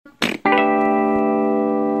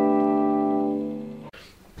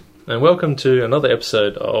and welcome to another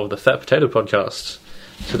episode of the Fat Potato Podcast.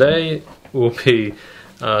 Today we'll be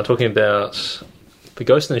talking about the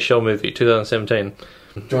Ghost in the Shell movie, 2017.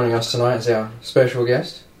 Joining us tonight is our special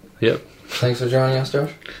guest. Yep. Thanks for joining us,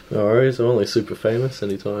 Josh. No worries, I'm only super famous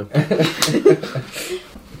anytime.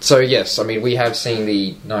 So yes, I mean we have seen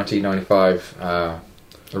the 1995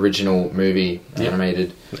 original movie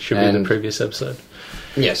animated. It should be in the previous episode.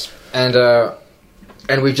 Yes,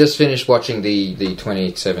 and we've just finished watching the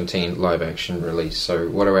 2017 live action release. So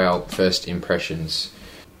what are our first impressions?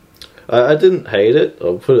 I didn't hate it,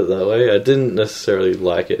 I'll put it that way. I didn't necessarily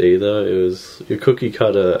like it either. It was your cookie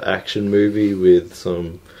cutter action movie with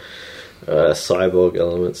some cyborg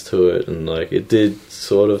elements to it, and like it did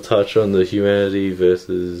sort of touch on the humanity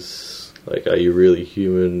versus like, are you really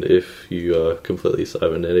human if you are completely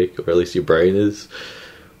cybernetic, or at least your brain is.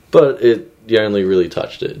 But you only really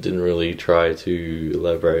touched it. Didn't really try to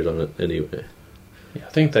elaborate on it anyway. Yeah, I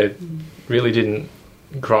think they really didn't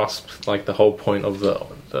grasp like the whole point of the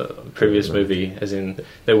previous movie, as in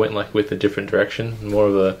they went like with a different direction, more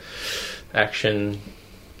of a action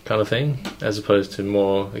kind of thing, as opposed to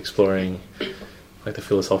more exploring like the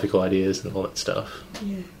philosophical ideas and all that stuff.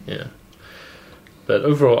 Yeah. But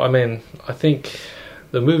overall, I mean, I think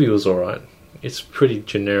the movie was alright. It's a pretty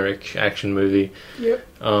generic action movie. Yep.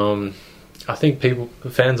 I think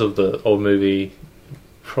fans of the old movie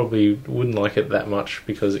probably wouldn't like it that much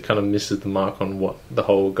because it kind of misses the mark on what the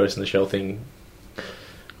whole Ghost in the Shell thing.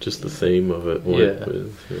 Just the theme of it went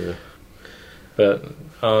with. Yeah. But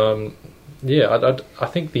I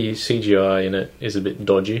think the CGI in it is a bit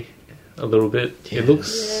dodgy, a little bit. Yeah. It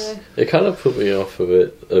looks. Yeah. It kind of put me off of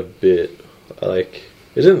it a bit. Like,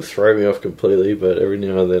 it didn't throw me off completely, but every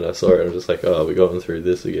now and then I saw it and I'm just like, oh, we're going through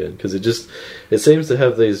this again. Because it seems to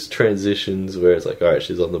have these transitions where it's like, alright,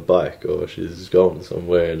 she's on the bike or she's going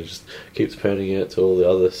somewhere, and it just keeps panning out to all the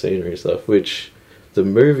other scenery stuff, which the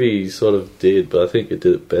movie sort of did, but I think it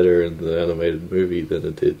did it better in the animated movie than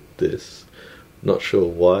it did this. Not sure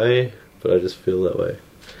why, but I just feel that way.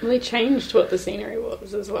 Well, they changed what the scenery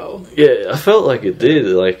was as well. Yeah, I felt like it did.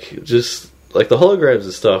 Like, just like the holograms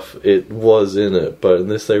and stuff, it was in it, but in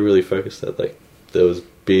this they really focused that like there was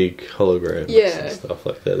big holograms and stuff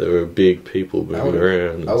like that. There were big people moving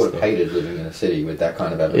around. I would have hated living in a city with that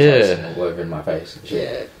kind of advertising all over in my face and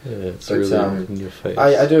shit. Yeah, it's but, really in your face.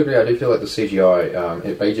 I do agree. I do feel like the CGI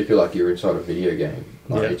it made you feel like you were inside a video game.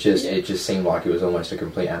 Like, it just seemed like it was almost a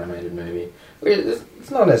complete animated movie.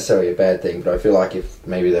 It's not necessarily a bad thing, but I feel like if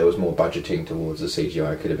maybe there was more budgeting towards the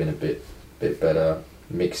CGI, it could have been a bit better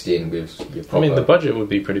mixed in with your proper... I mean, the budget would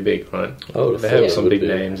be pretty big, right? Oh, they have some big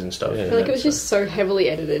names and stuff. Yeah. I feel like it was just so heavily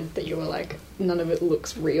edited that you were like, none of it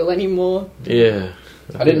looks real anymore. Yeah.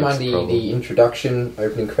 I didn't mind the introduction,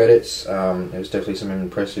 opening credits. There was definitely some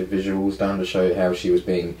impressive visuals done to show how she was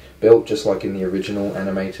being built, just like in the original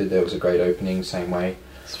animated. There was a great opening, same way.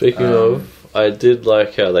 Speaking of, I did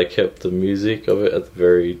like how they kept the music of it at the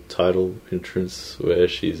very title entrance where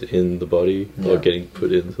she's in the body, or getting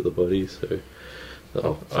put into the body, so...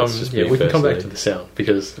 we can come back to the sound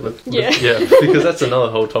because because that's another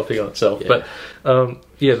whole topic on itself. Yeah. But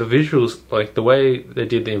the visuals, like the way they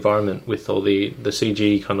did the environment with all the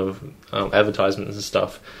CG kind of advertisements and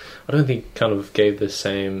stuff, I don't think kind of gave the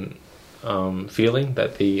same feeling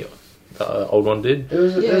that the old one did. There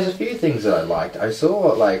was a few things that I liked. I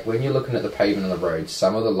saw, like, when you're looking at the pavement on the road,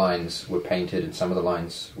 some of the lines were painted and some of the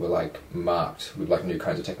lines were like marked with like new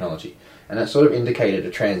kinds of technology. And that sort of indicated a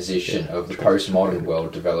transition of the postmodern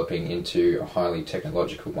world developing into a highly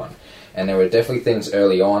technological one. And there were definitely things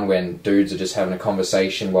early on when dudes are just having a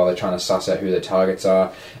conversation while they're trying to suss out who their targets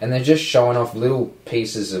are. And they're just showing off little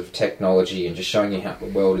pieces of technology and just showing you how the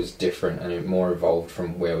world is different and more evolved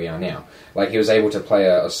from where we are now. Like, he was able to play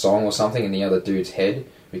a song or something in the other dude's head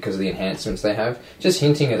because of the enhancements they have. Just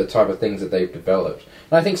hinting at the type of things that they've developed.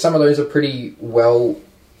 And I think some of those are pretty well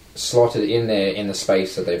slotted in there in the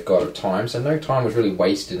space that they've got at times, and no time was really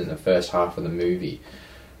wasted in the first half of the movie.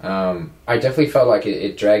 I definitely felt like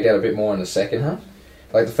it dragged out a bit more in the second half.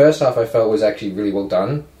 Like, the first half I felt was actually really well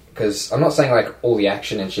done, because I'm not saying like all the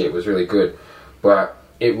action and shit was really good, but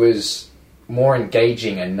it was more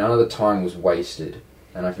engaging and none of the time was wasted.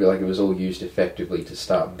 And I feel like it was all used effectively to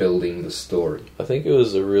start building the story. I think it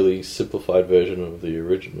was a really simplified version of the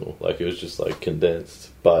original. Like, it was just like condensed,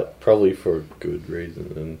 but probably for a good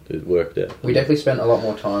reason, and it worked out. We definitely spent a lot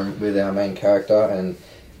more time with our main character, and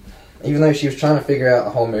even though she was trying to figure out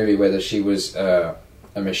the whole movie whether she was a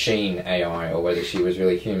machine AI or whether she was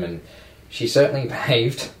really human, she certainly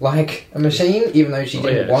behaved like a machine, even though she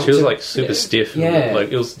didn't want to. She was like super stiff. Yeah. Like,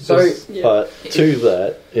 it was. But to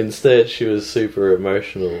that, instead she was super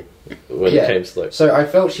emotional when Yeah. it came to like. So I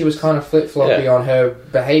felt she was kind of flip-floppy Yeah. on her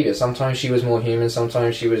behaviour. Sometimes she was more human,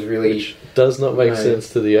 sometimes she was really... Which does not make No. sense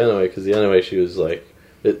to the anime, because the anime she was like,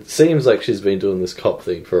 it seems like she's been doing this cop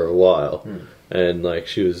thing for a while, and like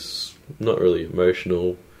she was not really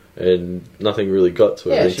emotional, and nothing really got to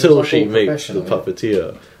her Yeah, she was, until like, she all meets the professional,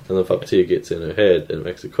 puppeteer, and the puppeteer gets in her head and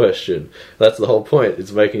makes a question. That's the whole point.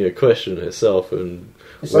 It's making her question herself, and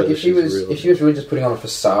It's like whether if she she's was real or if she was really just putting on a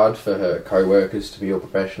facade for her co-workers to be all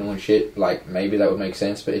professional and shit, like maybe that would make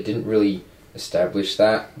sense, but it didn't really establish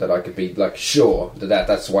that I could be like sure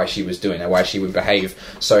that's why she was doing that, why she would behave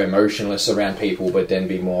so emotionless around people but then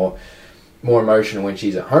be more emotional when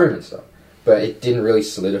she's at home and stuff. But it didn't really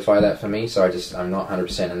solidify that for me, so I'm not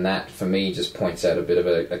 100%, and that for me just points out a bit of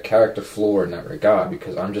a character flaw in that regard,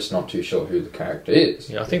 because I'm just not too sure who the character is.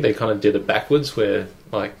 Yeah, I think they kind of did it backwards, where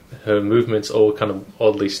like her movements all kind of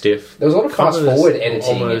oddly stiff. There was a lot of Kind of fast forward this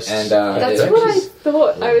editing, almost- and That's it what I actually-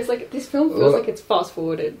 thought. I was like, this film feels Well, like it's fast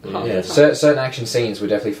forwarded half Yeah, the time. certain action scenes were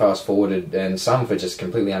definitely fast forwarded, and some for just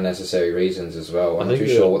completely unnecessary reasons as well. I'm I not think too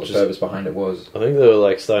they sure were what the just- purpose behind it was. I think they were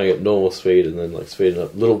like starting at normal speed and then like speeding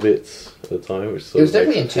up little bits at a time, which sort It was of makes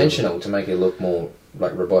definitely feel- intentional to make it look more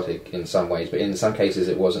like robotic in some ways, but in some cases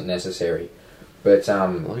it wasn't necessary. But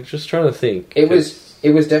Like just trying to think. it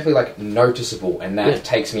was definitely like noticeable, and that Yeah.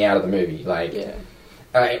 takes me out of the movie. Like Yeah.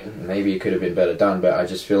 maybe it could have been better done, but I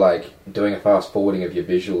just feel like doing a fast forwarding of your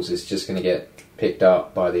visuals is just going to get picked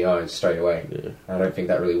up by the eyes straight away. Yeah. I don't think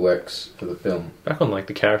that really works for the film. Back on like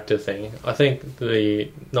the character thing, I think the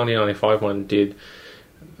 1995 one did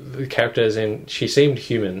the characters, and she seemed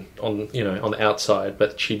human on on the outside,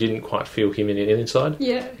 but she didn't quite feel human in the inside.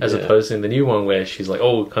 Yeah. As Yeah. opposed to in the new one where she's like,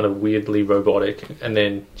 oh, kind of weirdly robotic, and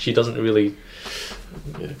then she doesn't really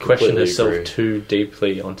Yeah, question completely herself agree. too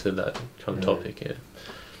deeply onto that kind of topic. Yeah,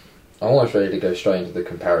 I'm almost ready to go straight into the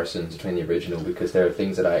comparisons between the original, because there are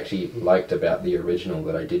things that I actually liked about the original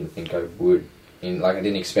that I didn't think I would. I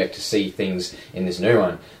didn't expect to see things in this new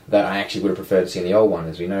one that I actually would have preferred to see in the old one.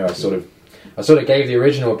 As we know, I sort of gave the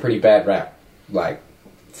original a pretty bad rap, like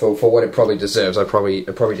for what it probably deserves. It probably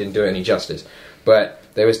didn't do it any justice, but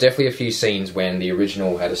there was definitely a few scenes when the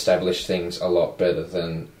original had established things a lot better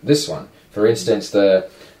than this one. For instance, the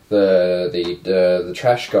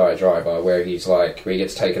trash guy driver, where he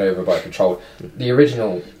gets taken over by control. The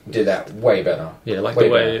original did that way better. yeah, like Way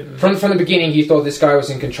the way. better. From the beginning, you thought this guy was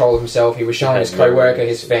in control of himself. He was showing his co-worker,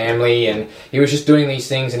 his family, and he was just doing these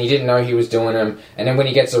things, and he didn't know he was doing them. And then when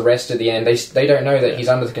he gets arrested at the end, they don't know that he's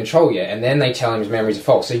under the control yet, and then they tell him his memories are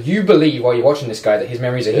false. So you believe while you're watching this guy that his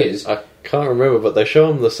memories are his. I can't remember, but they show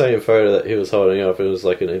him the same photo that he was holding up. It was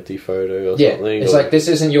like an empty photo or Yeah, something. it's or- like, this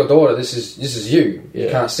isn't your daughter, this is you. You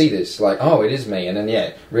Yeah. can't see this. Like, oh, it is me. And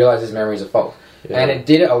then, realise his memories are false. Yeah. And it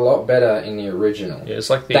did it a lot better in the original. Yeah, it's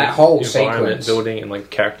like the That whole environment sequence. building and like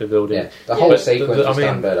character building. Yeah, the whole But sequence I was mean,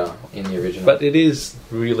 done better in the original. But it is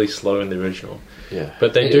really slow in the original. yeah.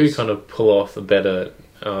 But they It do is. kind of pull off a better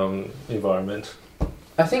environment.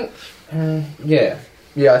 I think, I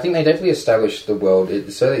think they definitely established the world.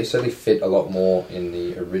 It certainly fit a lot more in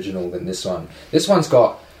the original than this one. This one's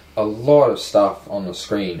got a lot of stuff on the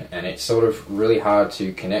screen, and it's sort of really hard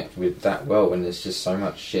to connect with that well when there's just so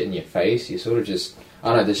much shit in your face. You sort of just, I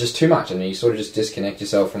don't know, there's just too much, and you sort of just disconnect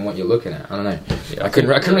yourself from what you're looking at. I don't know. Yeah, I couldn't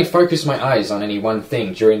really focus my eyes on any one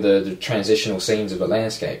thing during the transitional scenes of the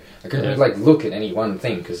landscape. I couldn't Yeah. really look at any one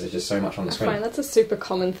thing because there's just so much on the I screen. find that's a super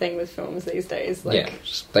common thing with films these days. Like, Yeah,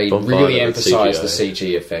 they bombarded really with emphasise the CGI.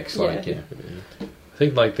 CG effects. Like, Yeah. I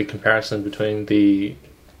think like the comparison between the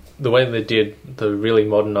way they did the really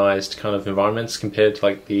modernized kind of environments compared to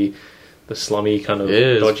like the slummy kind of Yeah,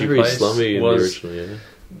 it's dodgy very place slummy in the was original,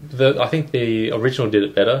 yeah. I think the original did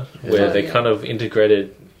it better, where Yeah. they Yeah. kind of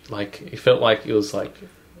integrated, like it felt like it was like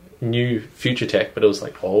new future tech, but it was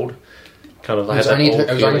like old. Kind of It was had that only, old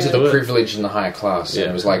it was only to feel the it. privileged and the higher class, and Yeah.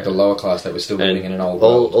 it was like the lower class that was still living in an old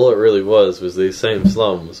all, world. all it really was these same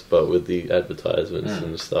slums, but with the advertisements Mm.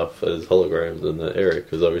 and stuff as holograms in the area,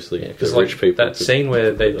 because obviously Yeah, the 'cause, rich like, people. that could- scene where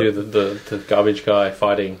they do the garbage guy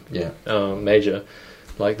fighting Yeah. Major,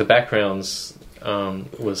 like the backgrounds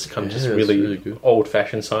was kind of Yeah, just it's really, really good.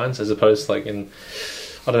 old-fashioned signs, as opposed to like in,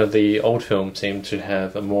 I don't know, the old film seemed to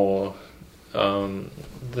have a more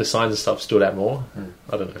the signs and stuff stood out more.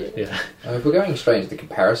 I don't know. Yeah, If we're going straight into the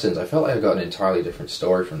comparisons, I felt like I got an entirely different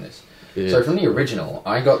story from this. Yeah. So from the original,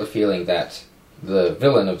 I got the feeling that the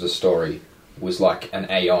villain of the story was like an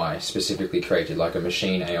AI specifically created, like a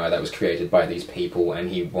machine AI that was created by these people, and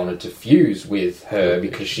he wanted to fuse with her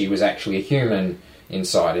because she was actually a human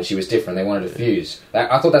inside, and she was different. They wanted to fuse.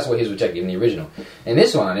 I thought that's what his objective in the original. In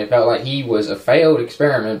this one, it felt like he was a failed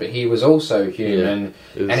experiment, but he was also human.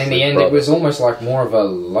 Yeah. And in the end, it was almost like more of a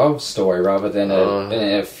love story rather than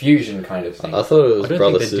a fusion kind of thing. I thought it I was don't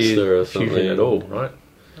brother think they sister or did something fusion at all, right?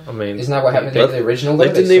 I mean, Isn't that what happened But in the original? they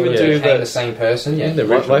Though? didn't sort even of do became that. the same person. Yeah. In the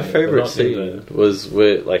My original, favourite but not in scene was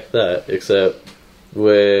where like that, except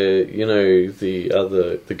where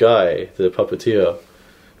the guy, the puppeteer,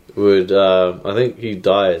 would I think he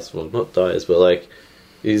dies. Well, not dies, but like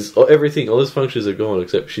all his functions are gone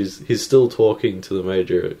except he's still talking to the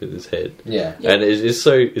Major in his head, Yeah. and it's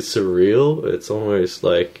surreal. It's almost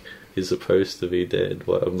like he's supposed to be dead.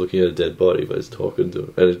 Well, I'm looking at a dead body, but it's talking to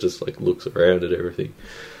him, and it just like looks around at everything.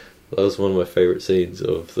 That was one of my favourite scenes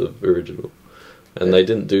of the original, and they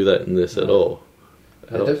didn't do that in this at all.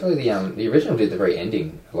 Definitely the original did the very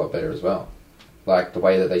ending a lot better as well. Like the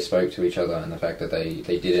way that they spoke to each other and the fact that they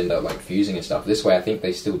did end up like fusing and stuff. This way, I think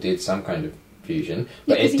they still did some kind of fusion,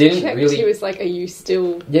 but because it didn't checked, really. He was like, "Are you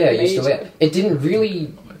still?" Yeah, you Major? still. It didn't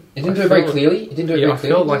really. It didn't I do it very felt- clearly. It didn't do it very I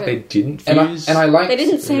clearly. felt like Yeah. they didn't and fuse. I liked. They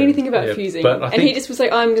didn't say Yeah. anything about Yeah, fusing, but I and he think- just was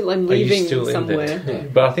like, "I'm Are you leaving still in somewhere." there? Yeah.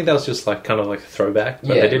 But I think that was just like kind of like a throwback. But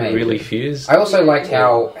Yeah, they didn't maybe. really fuse. I also liked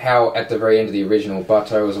how at the very end of the original,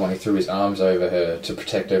 Bato was the one who threw his arms over her to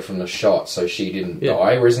protect her from the shot, so she didn't Yeah.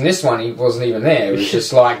 die. Whereas in this one, he wasn't even there. It was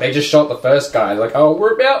just like they just shot the first guy. Like, oh,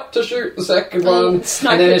 we're about to shoot the second one,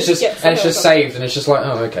 sniper and then it's just just gets and it's her just or something. saved, and it's just like,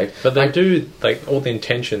 oh, okay. But they do like all the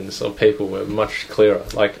intentions of people were much clearer.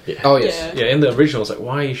 Like Oh yes, Yeah. yeah, in the original, it's like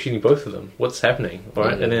why are you shooting both of them? What's happening?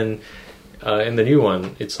 Right, Yeah. and then. In the new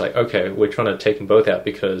one, it's like okay, we're trying to take them both out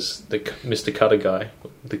because the Mr. Cutter guy,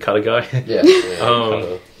 yeah.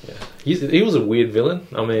 he was a weird villain.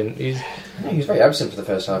 I mean, He was very absent for the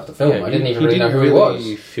first half of the film. yeah, I didn't even really know who he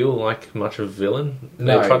really was. feel like much of a villain.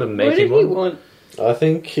 No. They tried to make What did him he one. want? I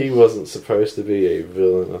think he wasn't supposed to be a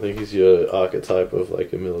villain. I think he's your archetype of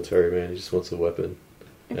like a military man. He just wants a weapon.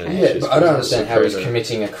 And Okay. he's Yeah, just but I don't a understand how he's predator.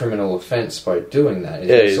 committing a criminal offence by doing that.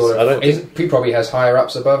 Yeah, he's- I don't He probably has higher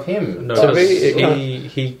ups above him. No, To because me, it can't-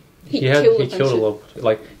 he He killed killed a lot.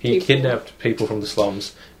 Like he people. kidnapped people from the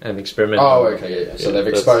slums and experimented. Oh, on them. okay, yeah. So Yeah, they've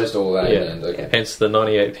that's- exposed all that. Yeah. And, okay. Hence the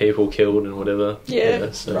 98 people killed and whatever.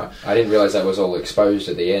 Yeah. So. Right. I didn't realise that was all exposed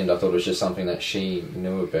at the end. I thought it was just something that she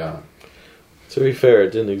knew about. To be fair,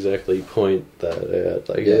 it didn't exactly point that out.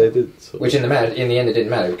 Like, Yeah. yeah, they did. Sort of- Which in the end it didn't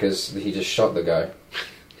matter because he just shot the guy.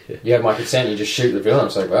 Yeah. You have my consent. You just shoot the villain.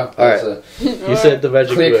 It's like, well, All that's right. a You said the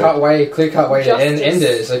magic clear word. cut way to end Justice.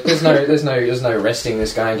 it. It's like there's no arresting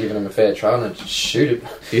this guy and giving him a fair trial and just shoot him.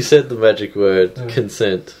 You said the magic word, Yeah.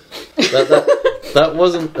 consent. That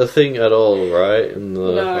wasn't a thing at all, right? In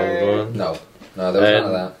the No. old one? No, there was none of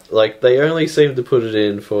And, that. like, they only seem to put it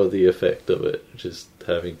in for the effect of it, just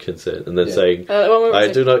having consent, and then Yeah. saying, The one where it was I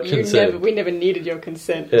like, do not "You consent." we never needed your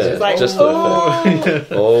consent. Yeah, It's like, just oh, the effect.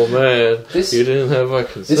 "Oh man, This- you didn't have my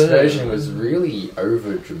consent." This version was really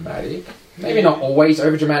over dramatic. Maybe not always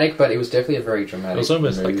over dramatic, but it was definitely a very dramatic. It was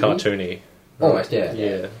almost like movie. cartoony. Almost, yeah.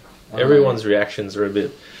 Yeah. Oh, Everyone's reactions are a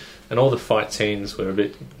bit, and all the fight scenes were a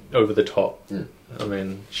bit over the top. Mm. I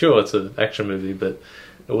mean, sure, it's an action movie, but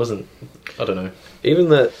it wasn't. I don't know. Even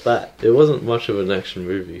that it wasn't much of an action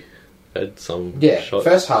movie. It had some Yeah, shots.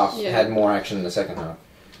 first half Yeah. had more action than the second half.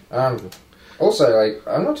 Also, like,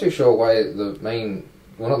 I'm not too sure why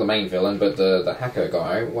not the main villain, but the hacker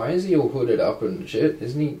guy, why is he all hooded up and shit?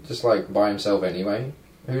 Isn't he just, like, by himself anyway?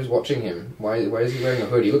 Who's watching him? Why is he wearing a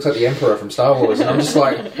hood? He looks like the Emperor from Star Wars, and I'm just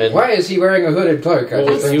like, And- why is he wearing a hooded cloak? I Well,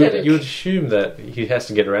 just think- you would assume that he has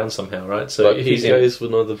to get around somehow, right? So but if he he's in, goes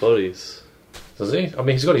with other bodies. does he? I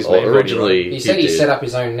mean, he's got his Well, main body, originally, right? he said he did. set up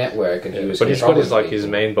his own network, and he was but he's got his controlling like his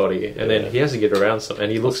people. main body, and then Yeah. he has to get around some,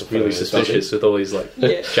 and he looks That's really does he? suspicious with all his like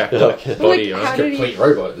yeah, jacked up Okay. body. Like, right? how did he- Complete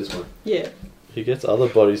robot, this one. yeah. He gets other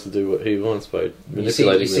bodies to do what he wants by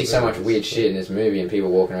manipulating You see their so much bodies. weird shit in this movie, and people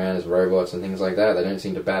walking around as robots and things like that. They don't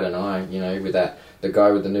seem to bat an eye, with the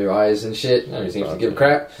guy with the new eyes and shit. No one seems to give a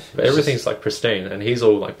crap. But everything's like pristine, and he's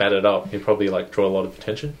all like battered up. He'd probably like draw a lot of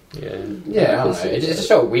attention. Yeah, Yeah, I don't can know. see It that. just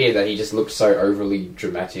felt weird that he just looked so overly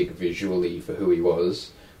dramatic visually for who he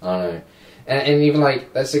was. I don't know. And even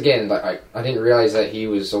like, that's again, like I didn't realise that he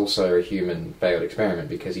was also a human failed experiment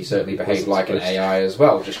because he certainly behaved Wasn't like an supposed to. AI as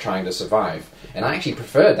well, just trying to survive. And I actually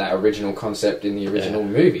preferred that original concept in the original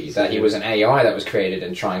movie, that he was an AI that was created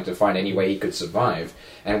and trying to find any way he could survive,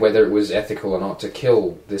 and whether it was ethical or not to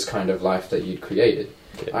kill this kind of life that you'd created.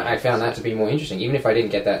 Yeah. I found that to be more interesting. Even if I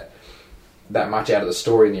didn't get that much out of the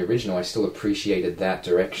story in the original, I still appreciated that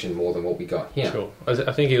direction more than what we got here. Sure,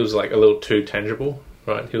 I think he was like a little too tangible,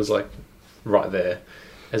 right? He was like right there,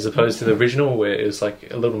 as opposed to the original where it was like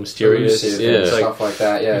a little mysterious. Elusive Yeah. and It's like, stuff like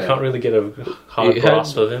that. Yeah, you can't really get a hard It had-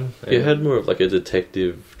 grasp of him. It had more of like a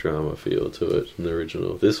detective drama feel to it in the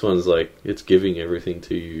original. This one's like it's giving everything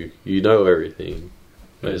to you. You know everything.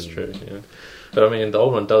 That's And- true. Yeah, but I mean, the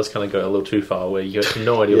old one does kind of go a little too far, where you have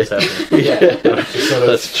no idea what's happening. yeah. Sort of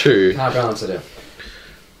That's true. can't balance it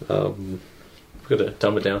out. We've got to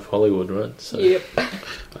dumb it down for Hollywood, right? So, Yep.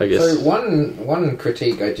 I guess. So one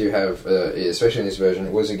critique I do have, especially in this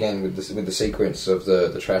version, was again with the sequence of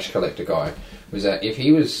the trash collector guy, was that if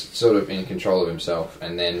he was sort of in control of himself,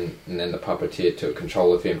 and then the puppeteer took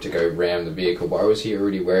control of him to go ram the vehicle, why was he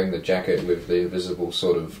already wearing the jacket with the invisible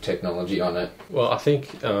sort of technology on it? Well, I think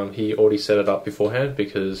he already set it up beforehand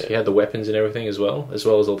because he had the weapons and everything as well as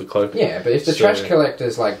all the clothing. Yeah, but if the So- trash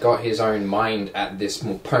collector's like got his own mind at this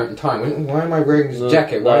point in time, why am I wearing this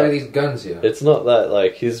jacket? Why no. are these guns here? It's not that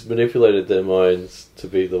like he's manipulated their minds to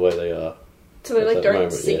be the way they are. So they At like that don't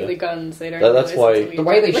moment, see yeah. the guns. They don't. That's notice why- until he- The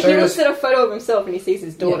way they like showed he us- looks at a photo of himself and he sees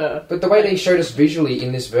his daughter. Yeah, but the way they showed us visually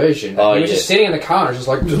in this version, Oh, he was yeah. just sitting in the car and just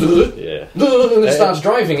like, Yeah. and then starts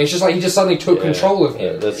driving. It's just like he just suddenly took Yeah. control of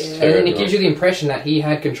him. Yeah, that's Yeah. And then it true. gives you the impression that he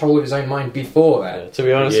had control of his own mind before that. Yeah, to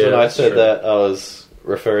be honest, Yeah, when I that's said true. that, I was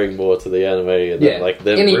referring more to the anime and Yeah, like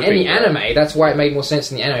them in the ripping that. anime, that's why it made more sense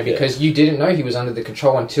in the anime, because you didn't know he was under the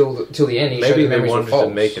control until the end. He showed Maybe the they memories were wanted false. to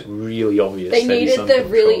make it really obvious. They that he's needed under the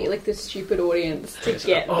really control. like the stupid audience to It's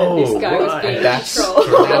get like, that this oh, guy was right. being And that's controlled.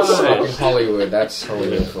 fucking Hollywood. That's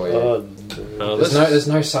Hollywood for you. Oh, There's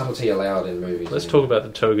no subtlety allowed in movies. Let's talk about the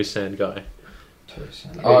Toga-san guy.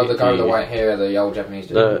 Oh, the guy with the white hair, the old Japanese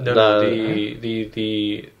dude. No. No,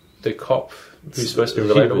 the cop who's supposed to be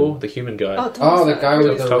Human. relatable, the human guy. Oh, the guy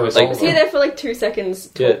with the Thomas. revolver. Was he there for like 2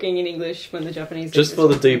 seconds Yeah. talking in English when the Japanese just dude for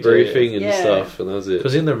was the talking? debriefing and Yeah. stuff, and that was it.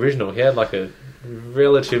 Because in the original, he had like a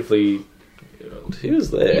relatively He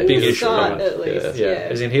was there. In big the issue, start, right? at least. yeah. Yeah.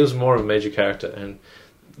 As in, he was more of a major character, and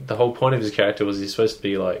the whole point of his character was he's supposed to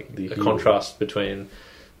be like The a human. contrast between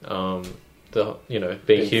the being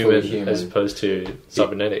Being human, fully human. as opposed to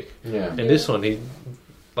cybernetic. Yeah. In this one, he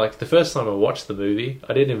like the first time I watched the movie,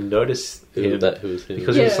 I didn't even notice him That was him.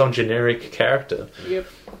 because he was Yeah. some generic character. Yep.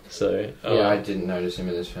 So Yeah, I didn't notice him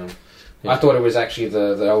in this film. Yeah. I thought it was actually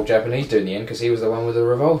the old Japanese dude in the end, because he was the one with the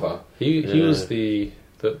revolver. he Yeah. was he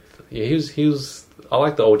was I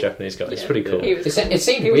like the old Japanese guy. He's Yeah. pretty cool. He was It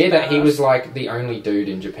seemed he was weird that he badass. was like the only dude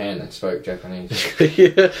in Japan that spoke Japanese.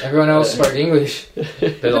 yeah. Everyone else spoke English.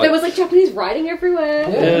 They're But like, there was like Japanese writing everywhere.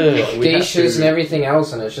 Yeah. we have Geishas to- and everything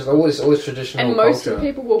else, and it's just all this traditional And most culture. of the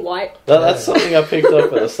people were white. That's something I picked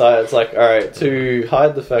up at the start. It's like, alright, to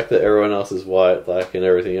hide the fact that everyone else is white, black, and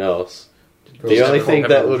everything else, the Just only have thing a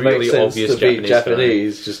that would really make sense to obvious be Japanese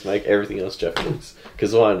Japanese, just make everything else Japanese.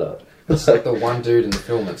 Because why not? It's like the one dude in the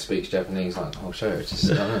film that speaks Japanese like the whole show. It's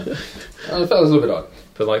just, I don't know. It felt a little bit odd.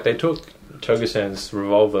 But like they took Toga-san's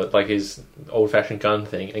revolver, like his old-fashioned gun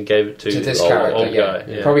thing, and gave it to, To this the character, old yeah.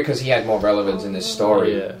 guy. Yeah. Probably because he had more relevance in this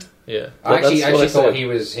story. Yeah, yeah. I actually That's what I thought said. he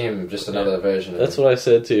was him, just another version of That's him. what I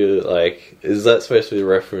said to you, like, is that supposed to be a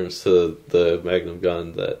reference to the Magnum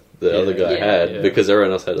gun that the other guy Yeah. had? Yeah. Because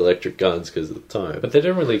everyone else had electric guns because at the time. But they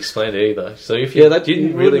didn't really explain it either. So if you Yeah, that didn't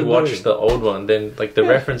you really wouldn't watch have the old one, then like the Yeah.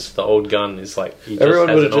 reference to the old gun is like he just Everyone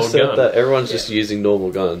has would an have just old said gun. that everyone's just Yeah. using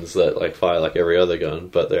normal guns that like fire like every other gun,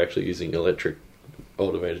 but they're actually using electric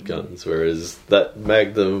automated guns, whereas that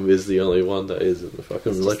Magnum is the only one that isn't the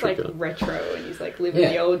fucking It's just electric like gun. retro, and he's like living Yeah.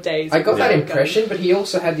 the old days. I with got that his own impression, but he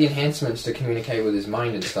also had the enhancements to communicate with his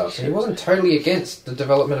mind and stuff, so he wasn't totally against the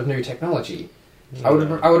development of new technology. I would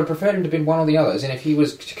have preferred him to have been one or the others, and if he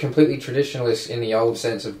was completely traditionalist in the old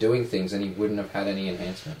sense of doing things, then he wouldn't have had any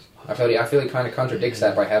enhancements. I feel he kind of contradicts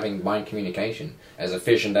that by having mind communication, as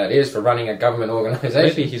efficient that is for running a government organisation.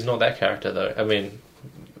 Maybe he's not that character though. I mean,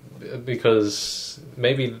 because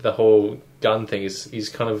maybe the whole gun thing is he's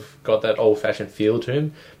kind of got that old-fashioned feel to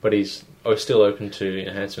him, but he's still open to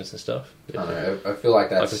enhancements and stuff. I don't know, I feel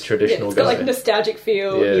like Like a that's... Yeah, traditional it's got guy. like nostalgic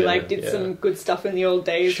feel. Yeah, he like did yeah. some good stuff in the old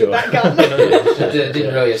days Sure. with that gun.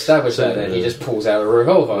 didn't really establish that, then he just pulls out a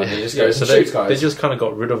revolver and he just Yeah, goes so and they shoots guys. they just kind of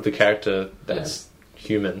got rid of the character that's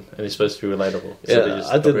human and is supposed to be relatable. So they Yeah, just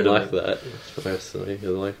I got didn't rid of like it. that personally.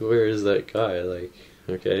 I'm like, where is that guy? Like,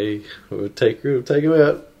 okay, we'll take him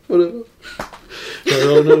out. Whatever.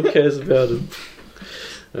 No one cares about him.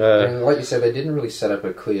 And like you said, they didn't really set up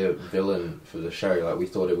a clear villain for the show. Like, we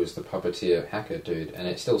thought it was the puppeteer hacker dude, and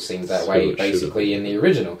it still seemed that Still way it should've basically been. in the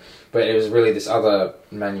original. But it was really this other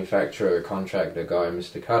manufacturer contractor guy,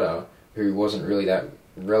 Mr. Cutter, who wasn't really that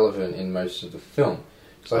relevant in most of the film.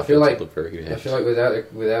 So I feel like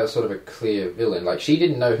without sort of a clear villain, like she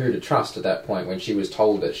didn't know who to trust at that point when she was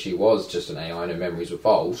told that she was just an AI and her memories were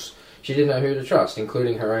false. she didn't know who to trust,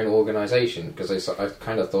 including her own organisation, because I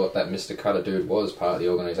kind of thought that Mr. Cutter dude was part of the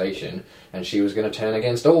organisation, and she was going to turn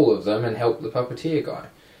against all of them and help the puppeteer guy.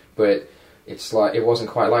 But it's like, it wasn't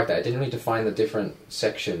quite like that. It didn't really define the different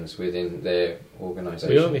sections within their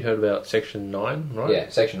organisation. We only heard about Section 9, right? Yeah,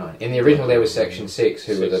 Section 9. In the original, there was Section 6,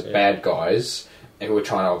 who were the bad guys, and who were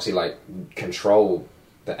trying to obviously, like, control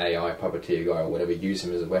the AI puppeteer guy or whatever, use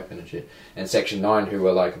him as a weapon and shit. And Section 9, who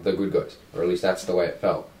were, like, the good guys. Or at least that's the way it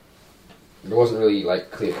felt. It wasn't really,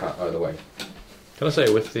 like, clear-cut either way. Can I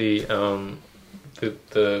say, with the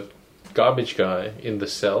garbage guy in the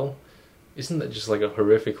cell, isn't that just like a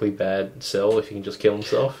horrifically bad cell if he can just kill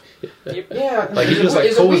himself? Yep. Yeah. Like, he just,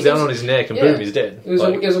 like, falls down on his neck and boom, he's dead. It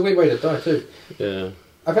was a weird way to die, too. Yeah.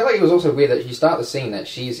 I felt like it was also weird that you start the scene that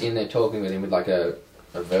she's in there talking with him with, like, a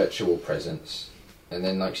virtual presence. And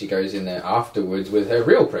then, like, she goes in there afterwards with her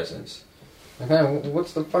real presence. Okay,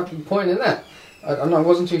 what's the fucking point in that? I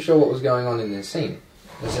wasn't too sure what was going on in this scene.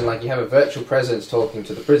 As in, like, you have a virtual presence talking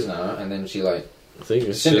to the prisoner, and then she, like, I think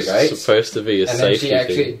it's just supposed to be a safety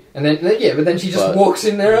thing. And then, but then she just walks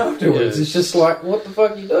in there afterwards. Yeah. It's just like, what the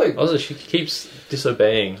fuck are you doing? Also, she keeps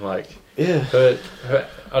disobeying, like, yeah. Her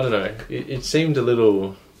I don't know, it seemed a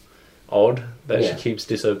little odd that she keeps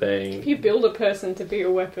disobeying. If you build a person to be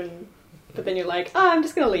a weapon, but then you're like, I'm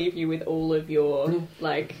just going to leave you with all of your,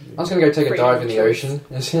 like... I was going to go take a dive in the ocean.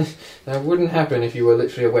 That wouldn't happen if you were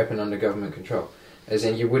literally a weapon under government control. As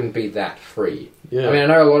in, you wouldn't be that free. Yeah. I mean, I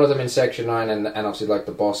know a lot of them in Section 9, and obviously, like,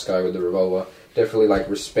 the boss guy with the revolver, definitely, like,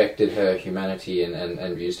 respected her humanity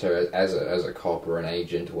and used her as a cop or an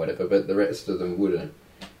agent or whatever, but the rest of them wouldn't.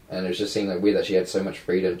 And it just seemed like weird that she had so much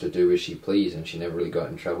freedom to do as she pleased, and she never really got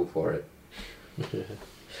in trouble for it. Yeah.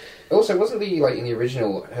 Also, wasn't in the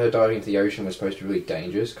original, her diving into the ocean was supposed to be really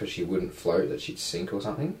dangerous because she wouldn't float, that she'd sink or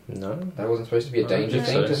something? No. That wasn't supposed to be a danger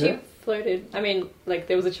thing to her? She floated. I mean, like,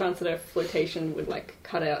 there was a chance that her flotation would, like,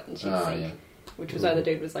 cut out and she'd sink. Yeah. Which was why the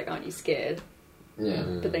dude was like, aren't you scared? Yeah.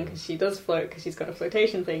 But then, because she does float, because she's got a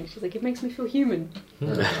flotation thing, she's like, it makes me feel human.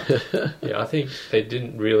 Yeah, I think they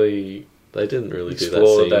didn't really do that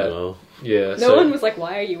explore scene that. well. Yeah. No one was like,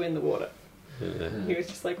 why are you in the water? Yeah. He was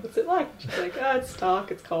just like, what's it like? She's like, oh, it's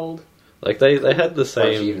dark, it's cold. Like, they had the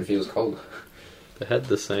Why she same... even feels cold. They had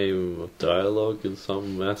the same dialogue in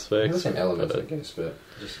some aspects. The same elements, I guess, but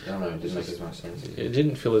just, I don't know, it didn't make as much sense. It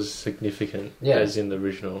didn't feel as significant as in the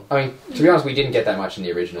original. I mean, to be honest, we didn't get that much in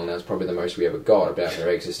the original, and that's probably the most we ever got about her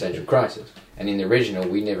existential crisis. And in the original,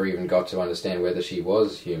 we never even got to understand whether she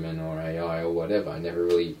was human or AI or whatever. I never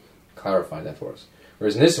really clarified that for us.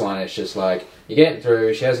 Whereas in this one, it's just like, you're getting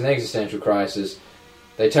through, she has an existential crisis,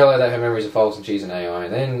 they tell her that her memories are false and she's an AI,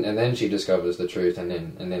 and then she discovers the truth, and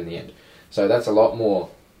then the end. So that's a lot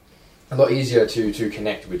easier to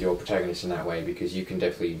connect with your protagonist in that way, because you can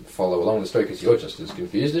definitely follow along the story because you're just as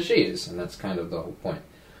confused as she is, and that's kind of the whole point.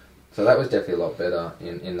 So that was definitely a lot better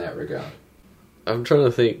in that regard. I'm trying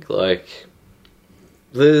to think, like,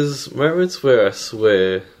 there's moments where I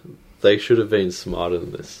swear they should have been smarter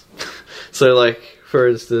than this. So, like, for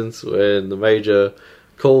instance, when the Major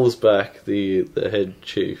calls back the head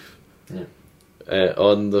chief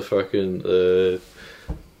on the fucking...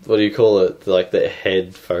 what do you call it? Like the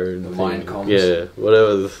headphone thing. Mind comms. Yeah,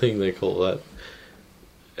 whatever the thing they call that.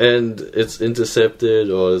 And it's intercepted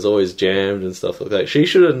or is always jammed and stuff like that. She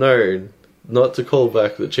should have known not to call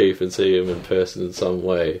back the chief and see him in person in some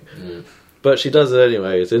way. Mm. But she does it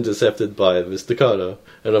anyway. It's intercepted by Mr. Carter.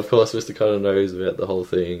 And of course Mr. Carter knows about the whole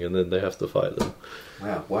thing, and then they have to fight them.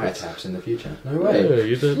 Wow, wiretaps in the future. No way. Yeah,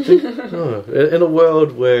 you don't think... No. In a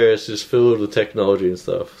world where it's just filled with technology and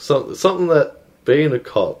stuff. Something that being a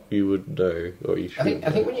cop, you would know, or you should. I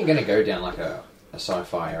think when you're going to go down like a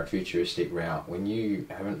sci-fi or a futuristic route, when you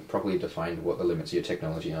haven't properly defined what the limits of your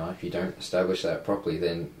technology are, if you don't establish that properly,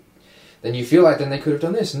 then you feel like then they could have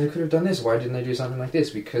done this and they could have done this. Why didn't they do something like this?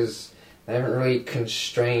 Because they haven't really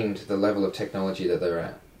constrained the level of technology that they're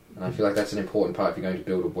at. And I feel like that's an important part if you're going to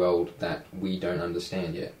build a world that we don't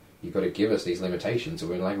understand yet. You've got to give us these limitations. So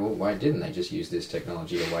we're like, well, why didn't they just use this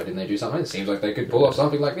technology, or why didn't they do something? It seems like they could pull off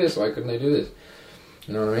something like this. Why couldn't they do this?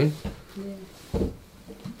 You know what I mean?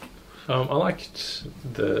 Yeah. I liked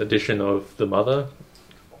the addition of the mother.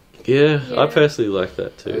 Yeah, I personally like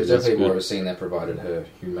that too. It was definitely more of a scene that provided her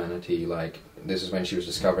humanity. Like, this is when she was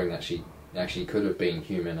discovering that she actually could have been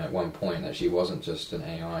human at one point, that she wasn't just an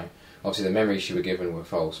AI. Obviously, the memories she was given were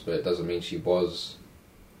false, but it doesn't mean she was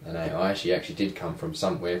an AI. She actually did come from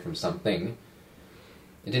somewhere, from something.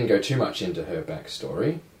 It didn't go too much into her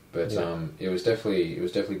backstory, But it was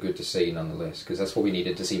definitely good to see nonetheless, because that's what we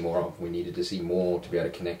needed to see more of. We needed to see more to be able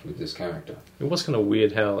to connect with this character. It was kind of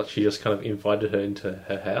weird how she just kind of invited her into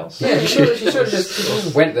her house. Yeah, she sort of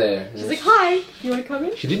just went there. She's like, "Hi, you want to come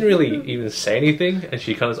in?" She didn't really even say anything, and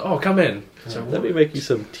she kind of, "Oh, come in." So let me make you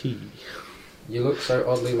some tea. You look so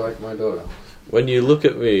oddly like my daughter. When you look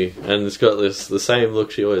at me, and it's got the same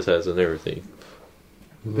look she always has and everything.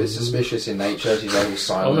 A bit suspicious in nature. She's like all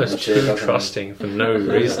silent. Almost and shit, too doesn't- trusting for no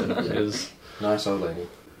reason. It was, Nice old lady.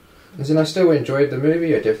 As in, I still enjoyed the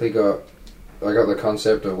movie. I got the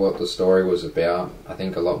concept of what the story was about. I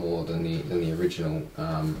think a lot more than the original.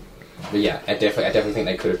 But yeah, I definitely think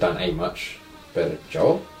they could have done a much better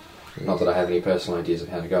job. Not that I have any personal ideas of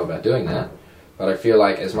how to go about doing that, but I feel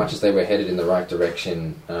like as much as they were headed in the right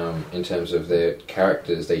direction in terms of their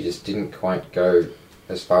characters, they just didn't quite go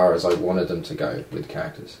as far as I wanted them to go with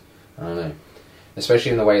characters. I don't know,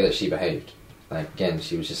 especially in the way that she behaved. Like again,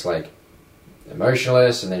 she was just like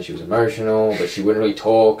emotionless, and then she was emotional, but she wouldn't really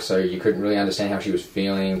talk, so you couldn't really understand how she was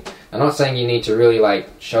feeling. I'm not saying you need to really like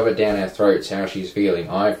shove it down our throats how she's feeling.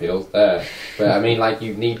 I feel that, but I mean like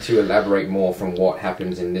you need to elaborate more from what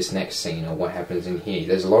happens in this next scene or what happens in here.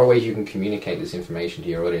 There's a lot of ways you can communicate this information to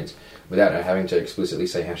your audience without her having to explicitly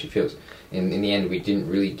say how she feels. In the end, we didn't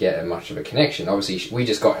really get much of a connection. Obviously, we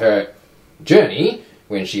just got her journey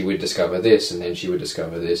when she would discover this, and then she would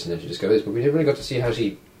discover this, and then she discovered this, but we never really got to see how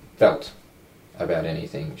she felt about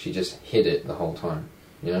anything. She just hid it the whole time,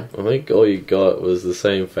 you know? I think all you got was the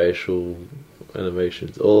same facial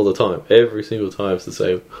animations all the time. Every single time it's the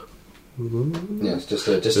same. Yeah, it's just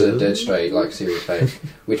a dead straight, like, serious face,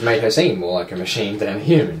 which made her seem more like a machine than a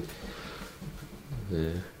human.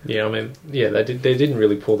 yeah, I mean, yeah, they didn't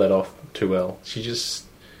really pull that off too well.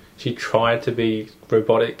 She tried to be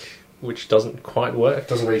robotic, which doesn't quite work.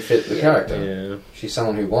 Doesn't really fit the character. Yeah. She's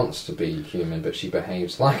someone who wants to be human, but she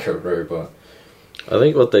behaves like a robot. I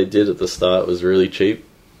think what they did at the start was really cheap,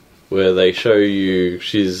 where they show you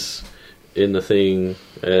she's in the thing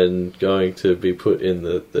and going to be put in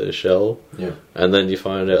the shell, Yeah. and then you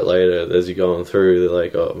find out later as you're going through, they're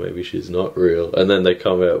like, oh, maybe she's not real, and then they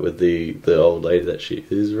come out with the old lady that she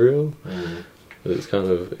is real. It's kind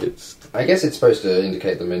of, I guess it's supposed to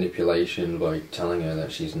indicate the manipulation by telling her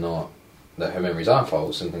that she's not, that her memories are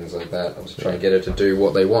false and things like that. I was trying to get her to do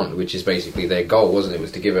what they want, which is basically their goal, wasn't it?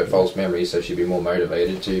 Was to give her false memories so she'd be more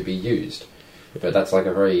motivated to be used. But that's like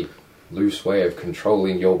a very loose way of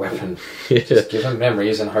controlling your weapon. Just give them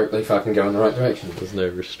memories and hope they fucking go in the right direction. There's no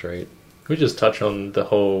restraint. We just touch on the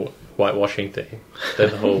whole whitewashing thing, the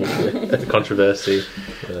whole controversy.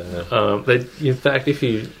 In fact, if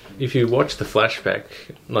you watch the flashback,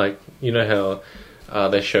 like, you know how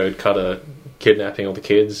they showed Cutter kidnapping all the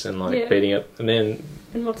kids and like beating up, and then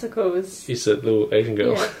And Motoko was... is a little Asian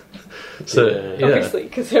girl. Yeah. So Obviously,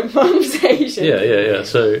 because her mum's Asian. Yeah.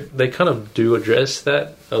 So they kind of do address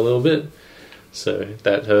that a little bit. So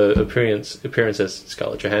that her appearance as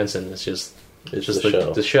Scarlett Johansson is just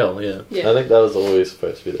the shell. Yeah. I think that was always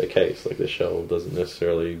supposed to be the case. Like, the shell doesn't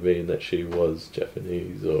necessarily mean that she was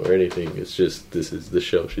Japanese or anything. It's just, this is the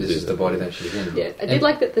shell she's in. This is the body that she's in. Yeah, I did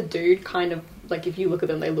like that the dude kind of, like, if you look at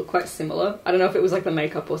them, they look quite similar. I don't know if it was like the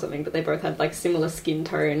makeup or something, but they both had like similar skin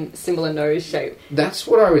tone, similar nose shape. That's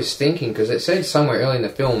what I was thinking, because it said somewhere early in the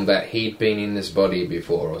film that he'd been in this body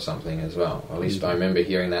before or something as well. At least I remember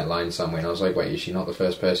hearing that line somewhere, and I was like, wait, is she not the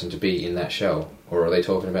first person to be in that shell? Or are they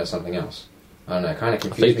talking about something else? I don't know, it kind of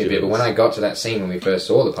confused me a bit, but when I got to that scene when we first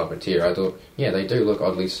saw the puppeteer, I thought, yeah, they do look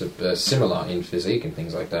oddly similar in physique and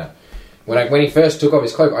things like that. When he first took off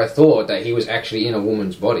his cloak, I thought that he was actually in a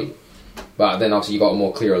woman's body. But then obviously you got a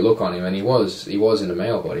more clearer look on him, and he was in a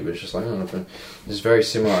male body, but it's just like, it's very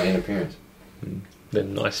similar in appearance. They're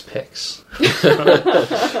nice pecs.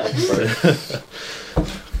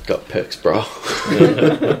 Got pecs, bro.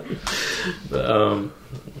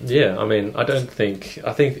 Yeah, I mean, I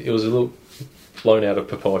think it was a little blown out of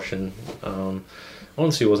proportion.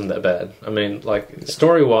 Honestly, it wasn't that bad. I mean, like,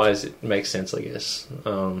 story-wise, it makes sense, I guess.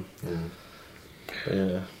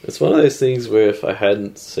 Yeah. It's one of those things where if I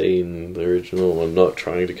hadn't seen the original, I'm not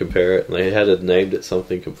trying to compare it, and they had named it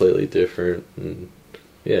something completely different, and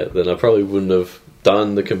then I probably wouldn't have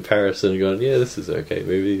done the comparison and gone, yeah, this is okay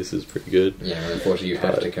movie, this is pretty good. Yeah, well, unfortunately you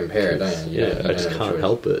have to compare it, don't you? I just can't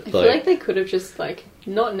help it. I feel like they could have just, like,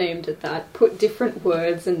 not named it that, put different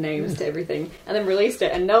words and names to everything, and then released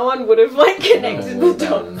it, and no one would have, like, connected the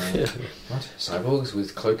dots. What? Cyborgs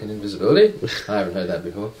with cloak and invisibility? I haven't heard that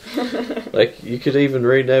before. Like, you could even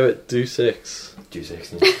rename it Deus Ex. Deus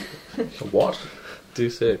Ex. What?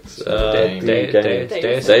 Deus Ex. Deus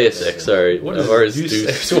Deus Ex. Ex, sorry. What I've is already Deus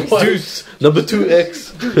Ex? Deus. Number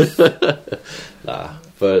 2X. Nah,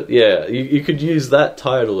 but yeah, you could use that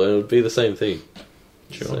title and it would be the same thing.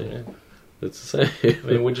 Sure. So, Yeah. it's the same. I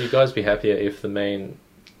mean, would you guys be happier if the main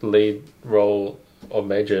lead role or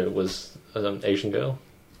major was an Asian girl?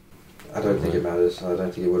 I don't think it matters. I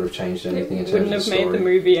don't think it would have changed anything in It terms wouldn't of have the made story. the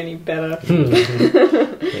movie any better.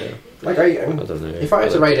 Yeah, Like I don't know. if I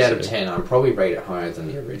had to I'd rate have out of 10, I'd probably rate it higher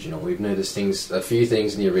than the original. We've noticed a few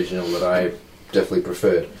things in the original that I definitely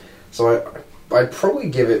preferred. So I'd probably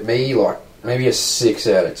give it maybe a 6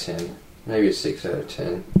 out of 10. Maybe a 6 out of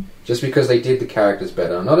 10. Just because they did the characters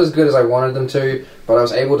better. Not as good as I wanted them to, but I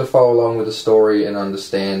was able to follow along with the story and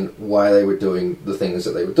understand why they were doing the things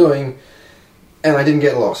that they were doing. And I didn't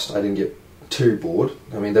get lost. I didn't get too bored.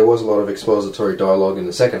 I mean, there was a lot of expository dialogue in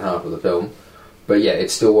the second half of the film. But yeah, it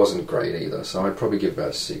still wasn't great either. So I'd probably give about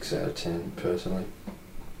a 6 out of 10, personally.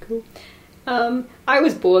 Cool. I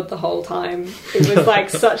was bored the whole time. It was like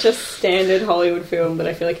such a standard Hollywood film that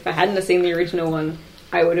I feel like if I hadn't have seen the original one,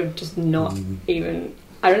 I would have just not even...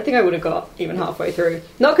 I don't think I would have got even halfway through.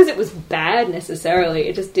 Not because it was bad necessarily,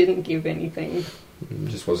 it just didn't give anything. It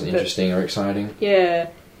just wasn't interesting or exciting. Yeah.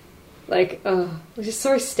 Like, it was just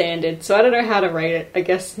so standard. So I don't know how to rate it. I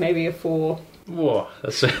guess maybe a 4. Whoa,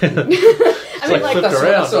 that's I mean, like, flipped around.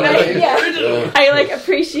 that's what I mean. yeah. I like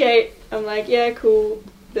appreciate. I'm like, yeah, cool.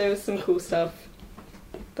 There was some cool stuff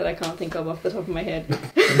that I can't think of off the top of my head.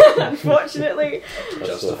 Unfortunately,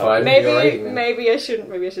 Justified. your rating, then. maybe I shouldn't.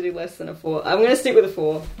 Maybe I should do less than a 4. I'm gonna stick with a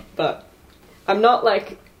 4, but I'm not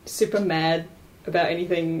like super mad about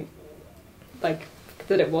anything like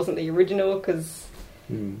that. It wasn't the original because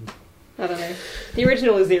I don't know. The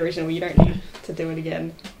original is the original. You don't need to do it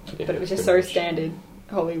again. Yeah, But it was just pretty so much. standard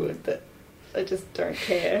Hollywood that I just don't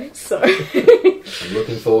care. So I'm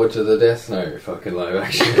looking forward to the Death Note fucking live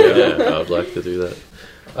action. Yeah, I'd like to do that.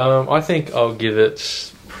 I think I'll give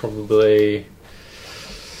it probably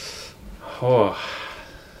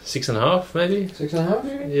 6.5, maybe. 6.5,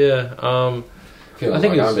 maybe? Yeah. Feeling I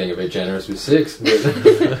think like it's- I'm being a bit generous with 6,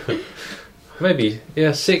 but Maybe.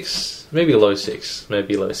 Yeah, 6. Maybe low 6.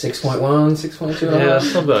 Maybe low 6. 6.1, 6.2. Yeah,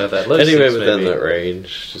 something like that. Low Anywhere 6 within maybe. that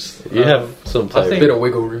range, just you have some I play. A think- bit of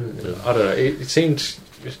wiggle room. I don't know. It seemed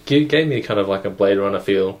gave me kind of like a Blade Runner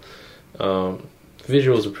feel.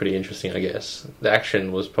 Visuals were pretty interesting, I guess. The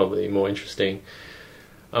action was probably more interesting.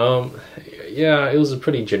 Yeah, it was a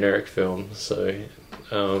pretty generic film. So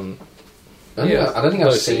I don't yeah, think I've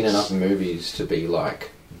low seen 6. enough movies to be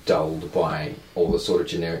like dulled by all the sort of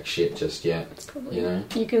generic shit just yet. You know,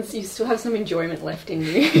 you still have some enjoyment left in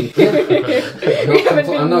you.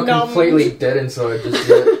 I'm not numbed. completely dead inside just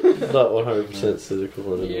yet. Not 100%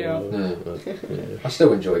 cynical anymore. Yeah. But, yeah. I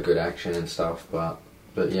still enjoy good action and stuff, but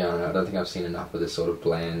yeah, I don't think I've seen enough of this sort of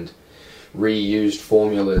bland, reused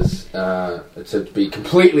formulas to be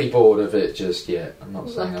completely bored of it just yet. I'm not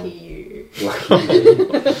saying Lucky you. I'm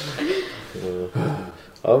lucky.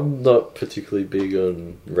 I'm not particularly big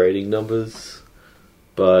on rating numbers,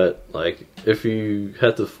 but like if you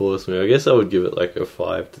had to force me, I guess I would give it like a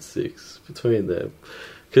 5 to 6 between them.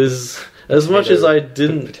 Because as much as I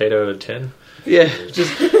didn't, Potato out of 10. yeah,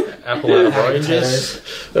 just Apple out of oranges.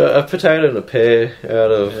 a potato and a pear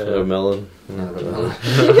out of Yeah. a melon. No,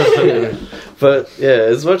 But yeah,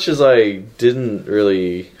 as much as I didn't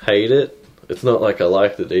really hate it, it's not like I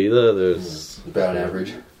liked it either. There's about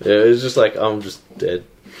average. yeah, it's just like I'm just dead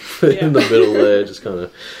Yeah. in the middle there, just kind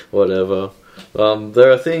of whatever.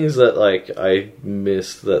 There are things that like I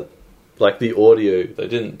missed that, like the audio. They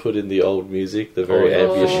didn't put in the old music, the very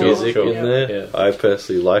Oh, ambient sure, music sure. in there. Yeah. I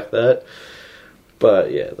personally like that,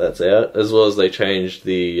 but yeah, that's out. As well as they changed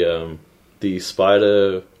the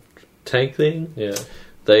spider tank thing. Yeah.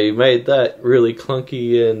 They made that really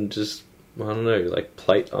clunky and just I don't know, like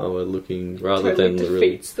plate armor looking rather Totally than the really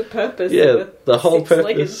defeats the purpose. Yeah, of a the whole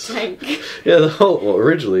six-legged purpose. tank. yeah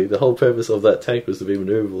originally the whole purpose of that tank was to be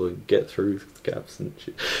maneuverable and get through gaps and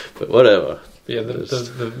shit. But whatever. Yeah,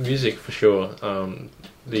 the music for sure.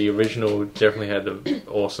 The original definitely had an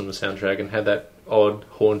awesome soundtrack and had that odd,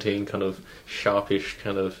 haunting, kind of sharpish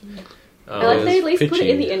kind of. I like they at least put it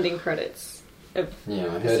in pitchy. the ending credits. Yeah,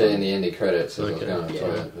 I heard it in the ending credits as Okay. I was going Yeah.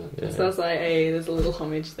 through it. But Yeah. So I was like, hey, there's a little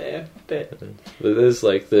homage there. But There's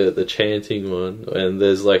like the chanting one, and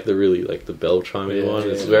there's like the really like the bell chiming Yeah, one.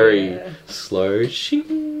 It's yeah. very Yeah. slow,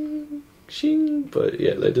 shing, shing. But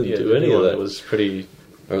yeah, they didn't Yeah, do the any new of one that. was pretty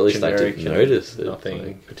Or at least I generic didn't and notice it. nothing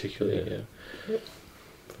like, particularly. yeah. Yeah.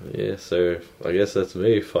 yeah, so I guess that's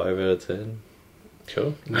me. 5 out of 10.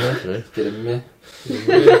 Cool. Yeah. Did a meh.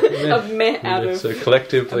 a meh out of. So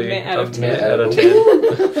collectively, a meh out of a 10. meh out of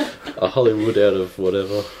 10. a Hollywood out of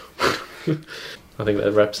whatever. I think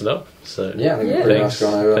that wraps it up. So Yeah, I think Yeah. we've pretty much thanks,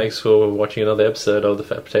 gone over. thanks for watching another episode of the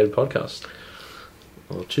Fat Potato Podcast.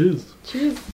 Oh, cheers. Cheers.